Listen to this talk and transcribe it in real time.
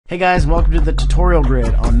Hey guys, welcome to the tutorial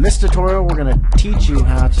grid. On this tutorial, we're going to teach you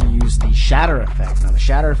how to use the shatter effect. Now, the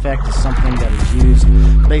shatter effect is something that is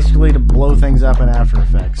used basically to blow things up in After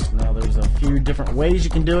Effects. Now, there's a few different ways you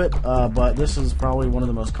can do it, but this is probably one of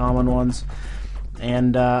the most common ones.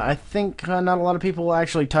 And I think not a lot of people will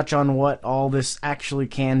actually touch on what all this actually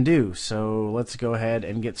can do. So let's go ahead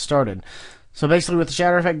and get started. So basically what the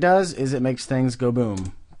shatter effect does is it makes things go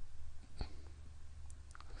boom.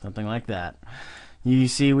 Something like that. You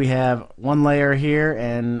see we have one layer here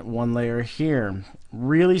and one layer here.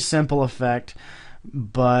 Really simple effect,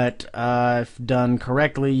 but if done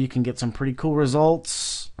correctly, you can get some pretty cool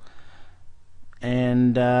results.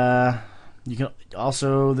 And you can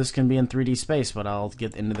also, this can be in 3D space, but I'll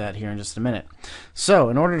get into that here in just a minute. So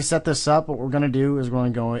in order to set this up, what we're going to do is we're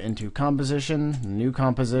going to go into composition, new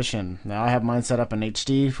composition. Now I have mine set up in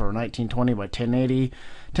HD for 1920 by 1080,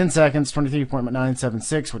 10 seconds,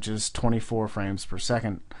 23.976, which is 24 frames per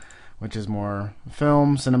second, which is more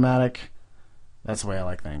film, cinematic. That's the way I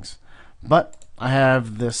like things. But I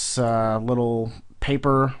have this little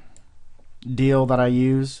paper deal that I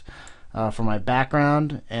use for my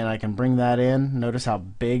background, and I can bring that in. Notice how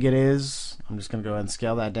big it is. I'm just going to go ahead and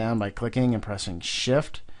scale that down by clicking and pressing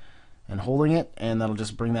shift and holding it, and that'll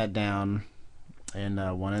just bring that down in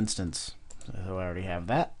one instance. So I already have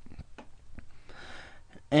that.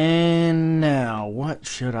 And now what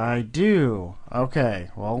should I do? Okay,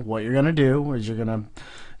 well, what you're going to do is you're going to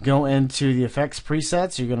go into the effects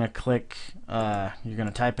presets. You're going to click, you're going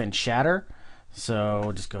to type in Shatter.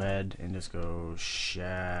 So just go ahead and just go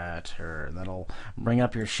Shatter. And that'll bring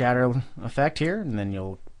up your shatter effect here, and then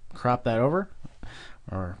you'll crop that over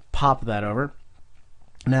or pop that over.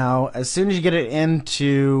 Now, as soon as you get it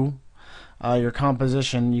into your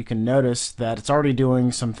composition, you can notice that it's already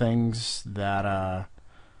doing some things that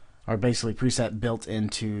are basically preset built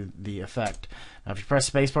into the effect. Now, if you press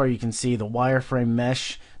spacebar, you can see the wireframe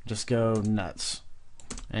mesh just go nuts.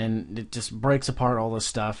 And it just breaks apart all this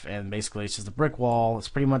stuff, and basically it's just a brick wall. It's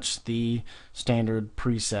pretty much the standard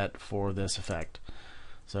preset for this effect.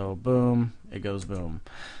 So boom, it goes boom.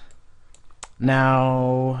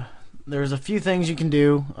 Now there's a few things you can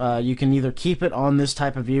do. You can either keep it on this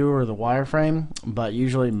type of view or the wireframe, but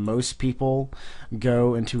usually most people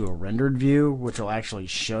go into a rendered view, which will actually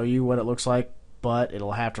show you what it looks like, but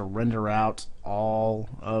it'll have to render out all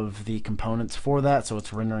of the components for that. So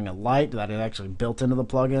it's rendering a light that is actually built into the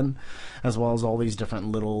plugin, as well as all these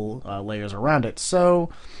different little layers around it. So,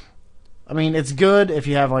 I mean, it's good if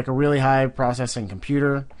you have like a really high processing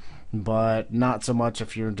computer, but not so much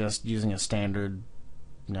if you're just using a standard,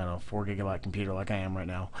 4 gigabyte computer like I am right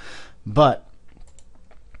now. But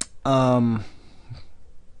I'll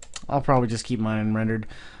probably just keep mine rendered.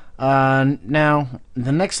 Now,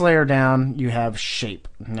 the next layer down, you have shape.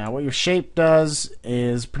 Now, what your shape does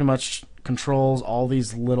is pretty much controls all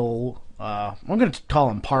these little, I'm going to call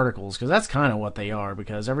them particles, because that's kind of what they are,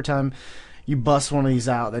 because every time you bust one of these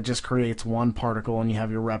out, that just creates one particle, and you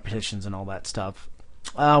have your repetitions and all that stuff.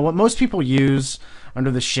 What most people use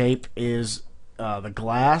under the shape is the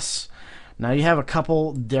glass. Now, you have a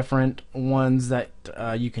couple different ones that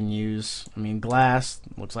you can use. I mean, glass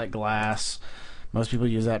looks like glass. Most people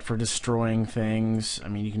use that for destroying things. I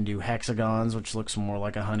mean, you can do hexagons, which looks more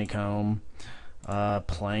like a honeycomb.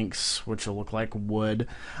 Planks, which will look like wood.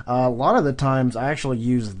 A lot of the times, I actually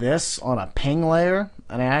use this on a ping layer,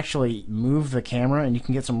 and I actually move the camera, and you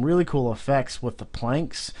can get some really cool effects with the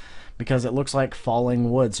planks because it looks like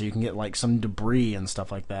falling wood, so you can get like some debris and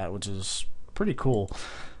stuff like that, which is pretty cool.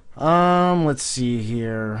 Let's see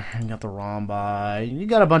here. You got the rhombi. You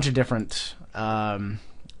got a bunch of different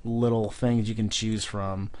little things you can choose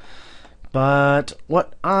from, but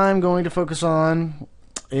what I'm going to focus on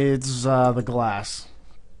is the glass.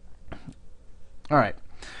 Alright,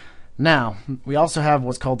 now we also have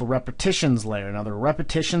what's called the repetitions layer. Now the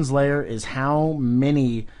repetitions layer is how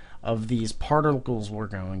many of these particles we're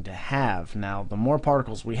going to have. Now the more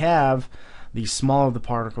particles we have, the smaller the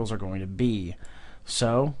particles are going to be.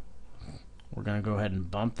 So we're going to go ahead and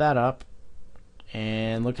bump that up,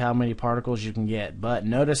 and look how many particles you can get. But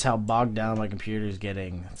notice how bogged down my computer is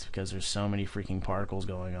getting. It's because there's so many freaking particles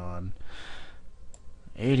going on.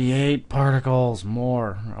 88 particles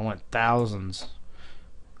more. I want thousands.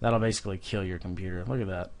 That'll basically kill your computer. Look at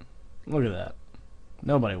that. Look at that.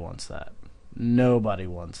 Nobody wants that. Nobody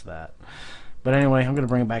wants that. But anyway, I'm going to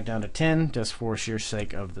bring it back down to 10 just for sheer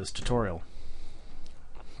sake of this tutorial.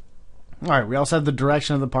 Alright, we also have the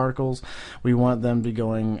direction of the particles. We want them to be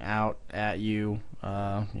going out at you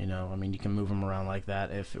You know, I mean, you can move them around like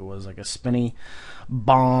that if it was like a spinny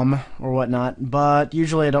bomb or whatnot, but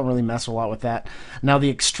usually I don't really mess a lot with that. Now, the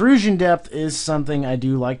extrusion depth is something I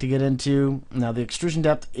do like to get into. Now, the extrusion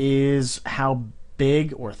depth is how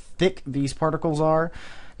big or thick these particles are.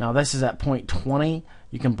 Now, this is at 0.20.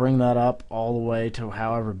 You can bring that up all the way to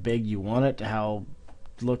however big you want it, to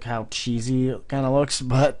look how cheesy it kind of looks,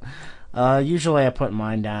 but usually I put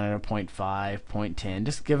mine down at a 0.5, 0.10,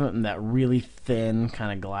 just give it that really thin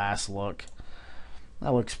kind of glass look.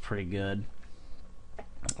 That looks pretty good.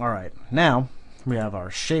 Alright, now we have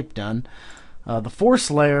our shape done. The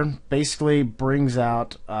force layer basically brings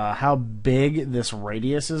out how big this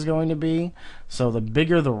radius is going to be. So the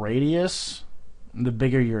bigger the radius, the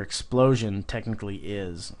bigger your explosion technically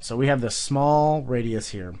is. So we have this small radius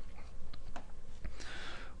here,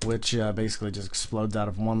 which basically just explodes out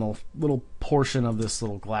of one little portion of this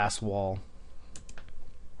little glass wall.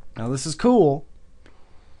 Now this is cool.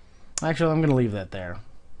 Actually, I'm going to leave that there.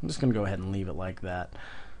 I'm just going to go ahead and leave it like that.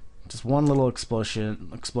 Just one little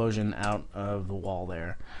explosion out of the wall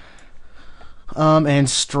there. And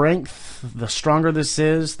strength, the stronger this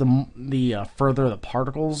is, the further the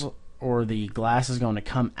particles or the glass is going to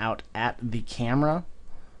come out at the camera.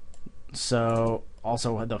 So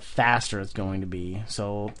also the faster it's going to be.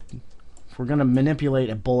 So if we're going to manipulate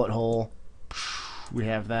a bullet hole, we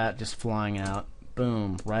have that just flying out,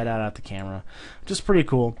 boom, right out at the camera, which is pretty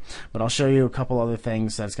cool. But I'll show you a couple other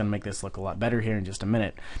things that's going to make this look a lot better here in just a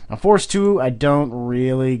minute. Now, Force 2 I don't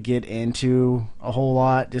really get into a whole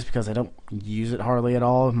lot just because I don't use it hardly at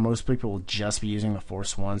all. Most people will just be using the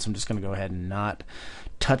Force 1, so I'm just going to go ahead and not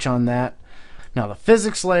touch on that. Now, the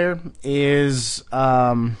physics layer is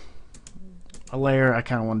a layer I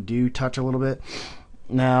kind of want to touch a little bit.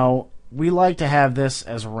 Now, we like to have this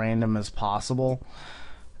as random as possible.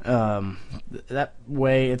 That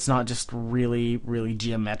way it's not just really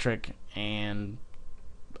geometric, and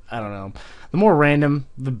I don't know, the more random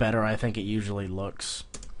the better I think it usually looks,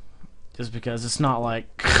 just because it's not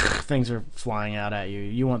like things are flying out at you.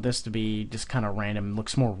 You want this to be just kind of random. It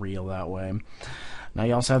looks more real that way. Now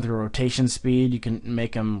you also have the rotation speed. You can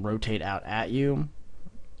make them rotate out at you,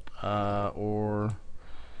 or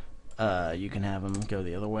you can have them go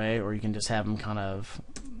the other way, or you can just have them kind of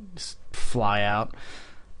just fly out.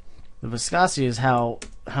 The viscosity is how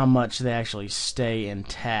much they actually stay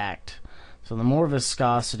intact. So the more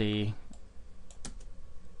viscosity,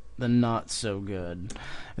 the not so good.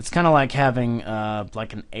 It's kind of like having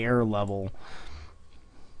like an air level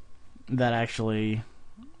that actually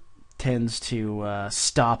tends to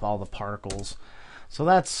stop all the particles. So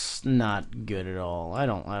that's not good at all. I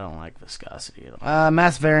don't like viscosity at all.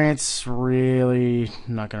 Mass variance, really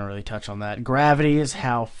not gonna really touch on that. Gravity is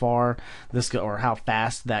how far this or how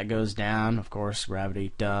fast that goes down. Of course,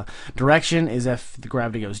 gravity. Duh. Direction is if the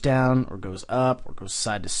gravity goes down or goes up or goes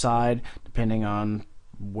side to side, depending on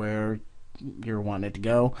where you're wanting it to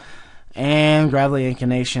go. And gravity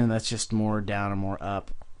inclination, that's just more down and more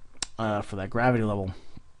up for that gravity level.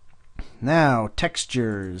 Now,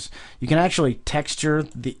 textures. You can actually texture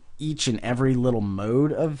each and every little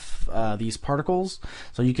mode of these particles.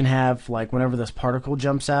 So you can have, like, whenever this particle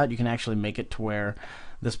jumps out, you can actually make it to where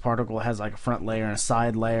this particle has like a front layer and a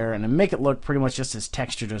side layer, and then make it look pretty much just as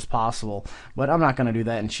textured as possible. But I'm not going to do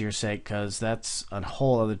that in sheer sake, because that's a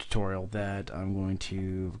whole other tutorial that I'm going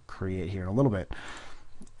to create here in a little bit.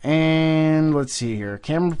 And let's see here,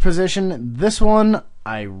 camera position. This one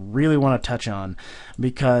I really want to touch on,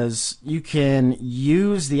 because you can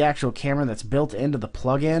use the actual camera that's built into the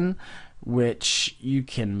plugin, which you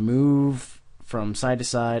can move from side to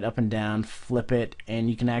side, up and down, flip it, and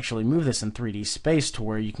you can actually move this in 3D space to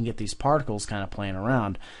where you can get these particles kind of playing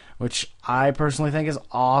around, which I personally think is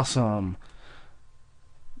awesome.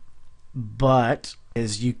 But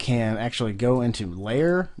you can actually go into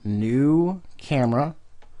Layer, New Camera,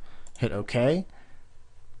 hit OK,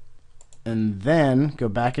 and then go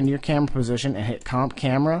back into your camera position and hit Comp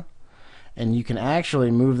Camera, and you can actually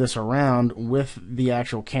move this around with the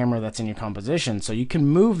actual camera that's in your composition. So you can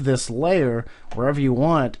move this layer wherever you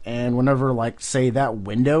want, and whenever, like, say that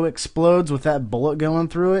window explodes with that bullet going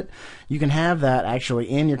through it, you can have that actually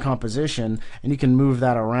in your composition, and you can move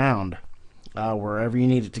that around wherever you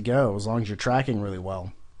need it to go, as long as you're tracking really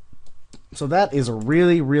well. So that is a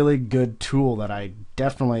really good tool that I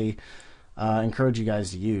definitely encourage you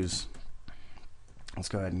guys to use. Let's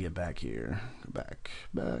go ahead and get back here. Go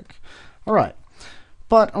back. Alright.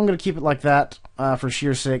 But I'm going to keep it like that for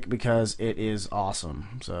sheer sake, because it is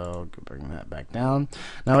awesome. So bring that back down.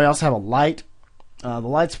 Now we also have a light. The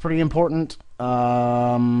light's pretty important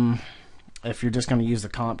if you're just going to use the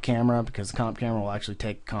comp camera, because the comp camera will actually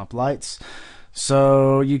take comp lights.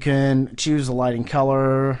 So you can choose the lighting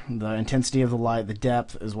color, the intensity of the light, the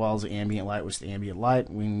depth, as well as the ambient light, which the ambient light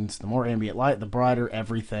means the more ambient light, the brighter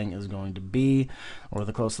everything is going to be, or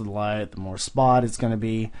the closer to the light, the more spot it's going to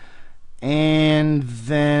be. And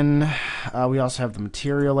then we also have the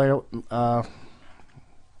material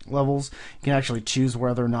levels. You can actually choose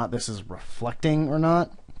whether or not this is reflecting or not,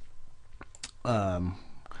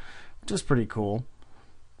 which is pretty cool.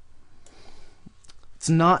 It's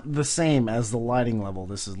not the same as the lighting level.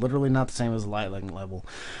 This is literally not the same as the lighting level.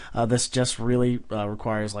 This just really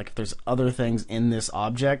requires, like, if there's other things in this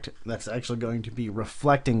object, that's actually going to be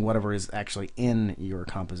reflecting whatever is actually in your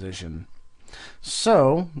composition.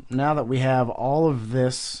 So now that we have all of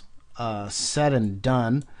this said and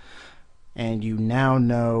done, and you now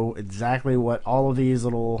know exactly what all of these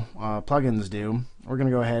little plugins do, we're going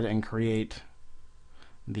to go ahead and create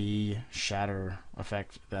the shatter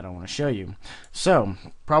effect that I want to show you. So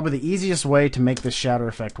probably the easiest way to make this shatter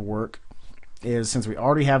effect work is, since we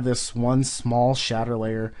already have this one small shatter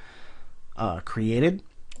layer created,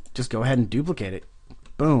 just go ahead and duplicate it.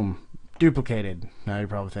 Boom, duplicated. Now you're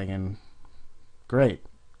probably thinking, great,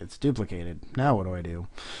 it's duplicated. Now what do I do?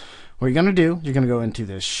 What you're going to do, you're going to go into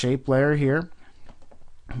this shape layer here,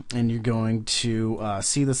 and you're going to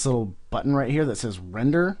see this little button right here that says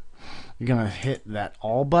render. You're going to hit that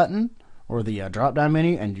all button, or the drop down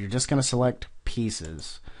menu, and you're just going to select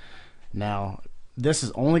pieces. Now this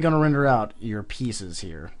is only going to render out your pieces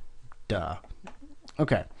here. Duh.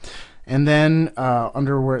 Okay. And then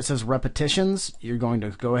under where it says repetitions, you're going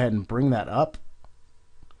to go ahead and bring that up,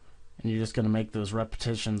 and you're just going to make those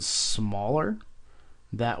repetitions smaller.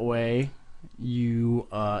 That way you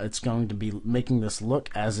it's going to be making this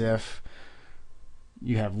look as if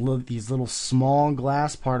you have these little small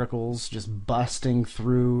glass particles just busting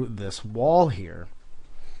through this wall here,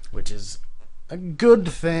 which is a good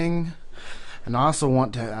thing. And I also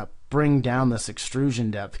want to bring down this extrusion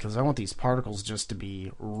depth, because I want these particles just to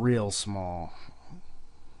be real small.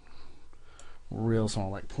 Real small,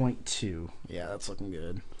 like 0.2. Yeah, that's looking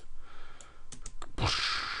good.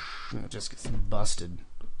 It just gets busted.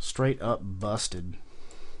 Straight up busted.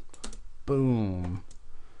 Boom.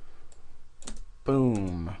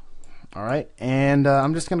 Boom. Alright, and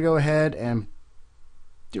I'm just going to go ahead and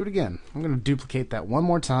do it again. I'm going to duplicate that one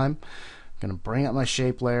more time. I'm going to bring up my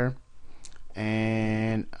shape layer,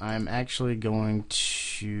 and I'm actually going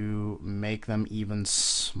to make them even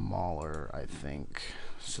smaller, I think.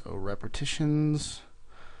 So repetitions,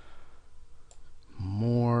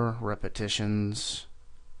 more repetitions,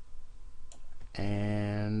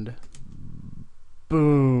 and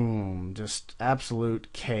boom. Just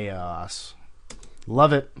absolute chaos.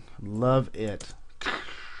 Love it. Love it.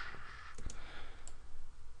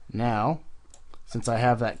 Now, since I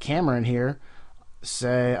have that camera in here,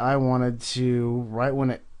 say I wanted to, right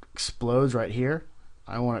when it explodes right here,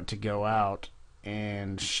 I want it to go out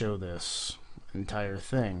and show this entire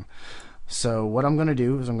thing. So what I'm going to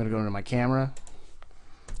do is I'm going to go into my camera,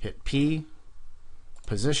 hit P,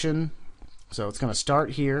 position. So it's going to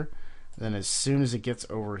start here. Then as soon as it gets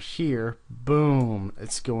over here, boom,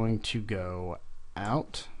 it's going to go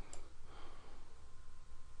out.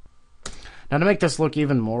 Now, to make this look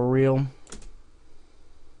even more real,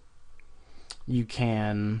 you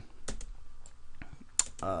can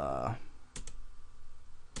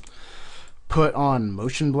put on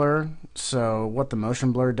motion blur. So what the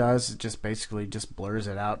motion blur does, it just basically just blurs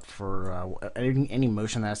it out for any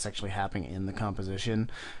motion that's actually happening in the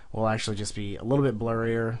composition will actually just be a little bit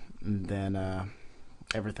blurrier than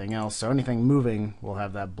everything else. So anything moving will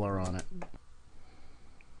have that blur on it.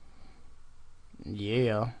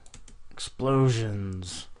 Yeah.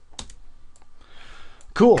 Explosions.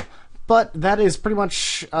 Cool. But that is pretty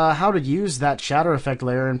much how to use that shatter effect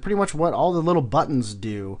layer, and pretty much what all the little buttons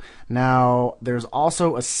do. Now, there's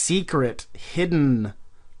also a secret hidden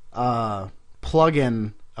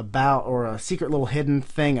plugin about, or a secret little hidden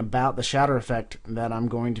thing about the shatter effect that I'm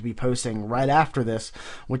going to be posting right after this,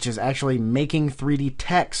 which is actually making 3D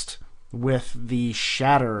text with the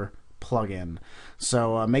Shatter plugin.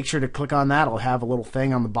 So make sure to click on that. I'll have a little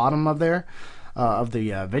thing on the bottom of there of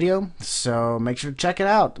the video, so make sure to check it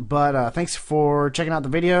out. But thanks for checking out the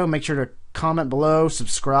video. Make sure to comment below,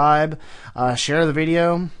 subscribe, share the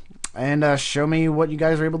video, and show me what you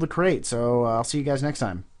guys are able to create. So I'll see you guys next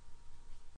time.